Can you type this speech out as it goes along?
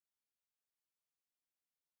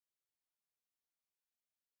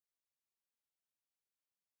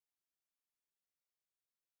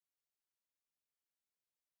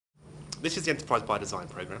This is the Enterprise by Design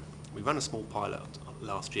programme. We ran a small pilot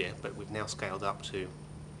last year, but we've now scaled up to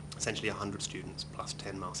essentially 100 students plus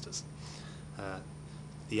 10 masters.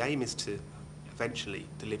 The aim is to eventually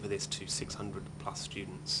deliver this to 600 plus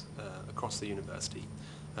students across the university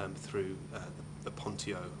through the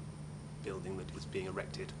Pontio building that is being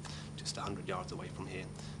erected just 100 yards away from here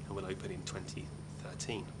and will open in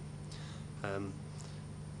 2013.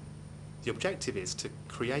 The objective is to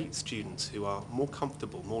create students who are more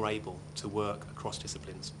comfortable, more able to work across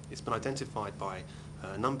disciplines. It's been identified by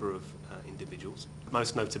a number of individuals,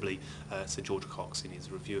 most notably Sir George Cox in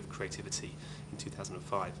his review of creativity in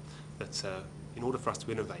 2005, that in order for us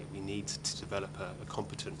to innovate we need to develop a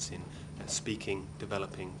competence in speaking,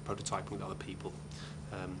 developing, prototyping with other people.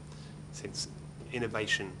 Since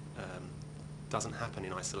innovation doesn't happen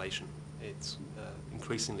in isolation, it's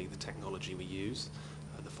increasingly the technology we use,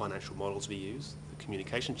 the financial models we use, the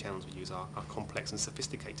communication channels we use are complex and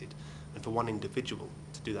sophisticated, and for one individual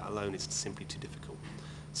to do that alone is simply too difficult.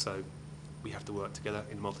 So we have to work together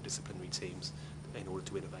in multidisciplinary teams in order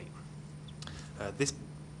to innovate. This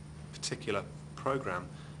particular programme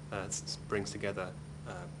brings together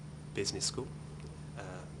business school,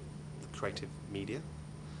 creative media,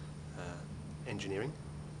 engineering,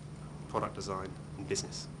 product design and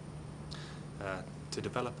business to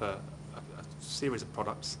develop a series of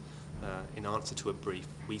products in answer to a brief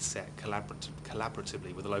we set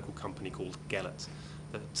collaboratively with a local company called Gellert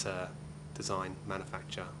that design,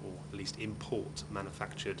 manufacture, or at least import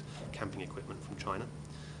manufactured camping equipment from China.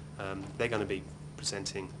 They're going to be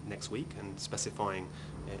presenting next week and specifying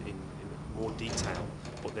in more detail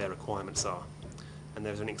what their requirements are. And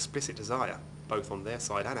there's an explicit desire, both on their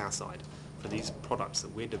side and our side, for these products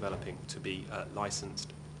that we're developing to be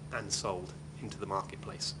licensed and sold into the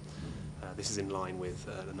marketplace. This is in line with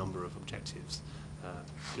a number of objectives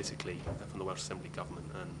politically from the Welsh Assembly Government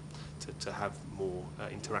and to have more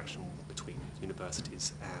interaction between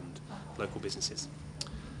universities and local businesses.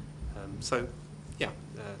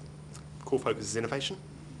 Core focus is innovation,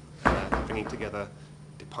 bringing together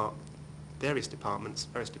various departments,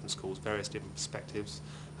 various different schools, various different perspectives,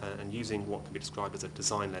 and using what can be described as a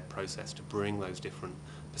design-led process to bring those different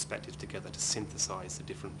perspectives together to synthesize the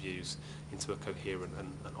different views into a coherent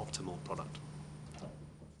and optimal product.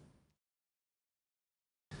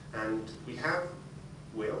 And we have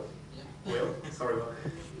Will. Yeah. Will, sorry, Will.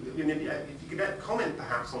 If you could comment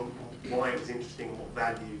perhaps on why it was interesting and what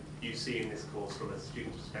value you see in this course from a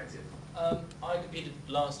student's perspective. I competed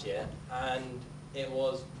last year and it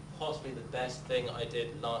was possibly the best thing I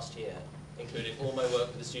did last year, including all my work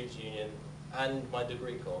with the Students' Union and my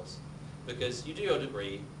degree course. Because you do your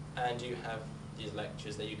degree and you have these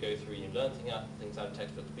lectures that you go through, you learn things out of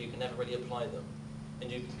textbooks, but you can never really apply them.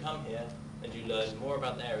 And you can come here and you learn more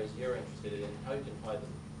about the areas you're interested in, how you can apply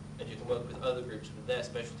them, and you can work with other groups with their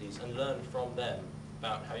specialties and learn from them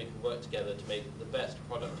about how you can work together to make the best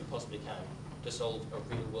product you possibly can to solve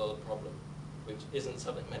a real world problem, which isn't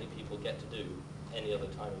something many people get to do any other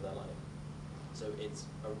time of their life. So it's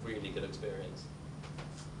a really good experience.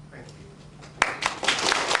 Thank you.